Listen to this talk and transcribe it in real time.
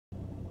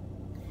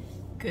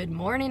Good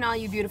morning, all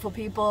you beautiful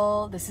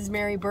people. This is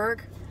Mary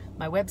Burke.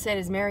 My website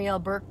is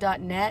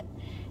maryelburke.net.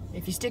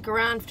 If you stick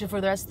around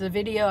for the rest of the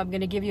video, I'm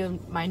going to give you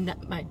my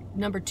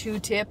number 2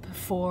 tip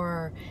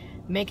for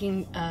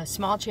making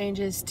small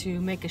changes to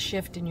make a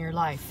shift in your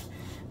life.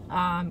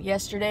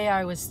 Yesterday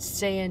I was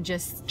saying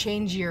just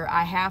change your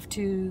I have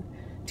to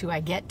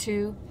I get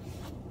to.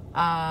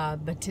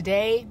 But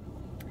today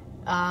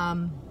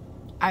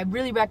I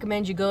really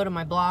recommend you go to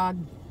my blog,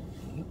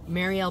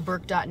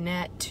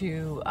 maryelburke.net,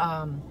 to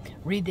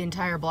read the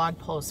entire blog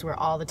post where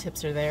all the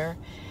tips are there.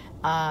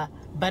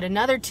 But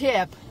another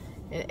tip,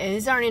 and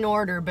these aren't in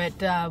order,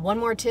 but one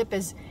more tip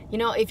is, you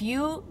know, if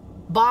you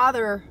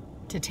bother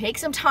to take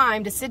some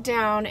time to sit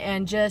down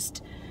and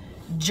just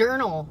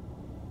journal,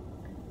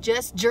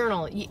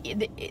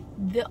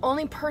 the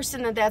only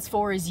person that's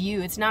for is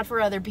you. It's not for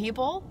other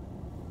people.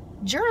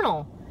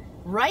 Journal.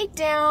 Write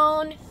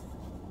down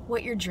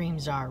what your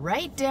dreams are.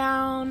 Write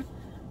down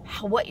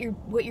what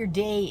your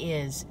day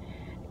is.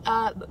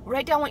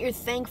 Write down what you're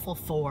thankful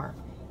for.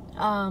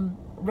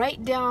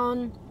 Write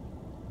down,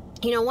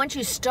 you know, once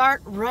you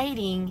start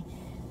writing,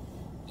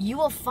 you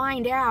will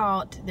find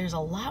out there's a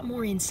lot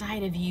more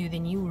inside of you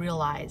than you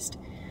realized.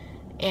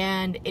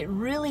 And it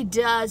really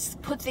does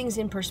put things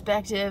in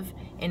perspective,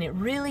 and it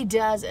really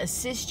does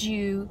assist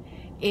you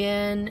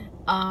in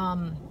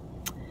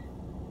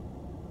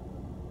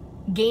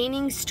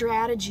gaining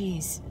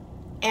strategies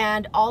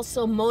and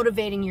also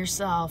motivating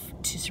yourself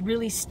to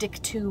really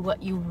stick to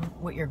what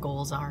your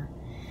goals are.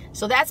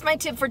 So that's my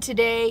tip for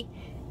today.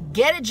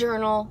 Get a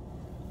journal,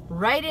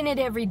 write in it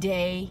every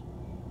day,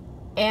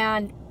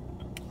 and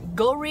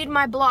go read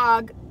my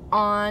blog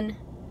on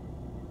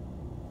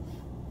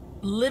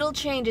little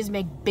changes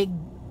make big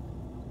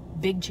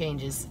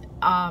changes.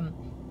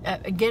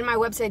 Again, my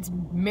website's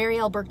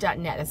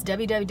maryelburke.net. That's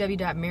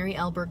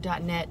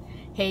www.maryelburke.net.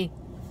 Hey,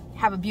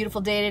 have a beautiful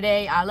day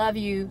today. I love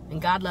you,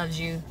 and God loves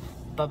you.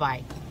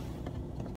 Bye-bye.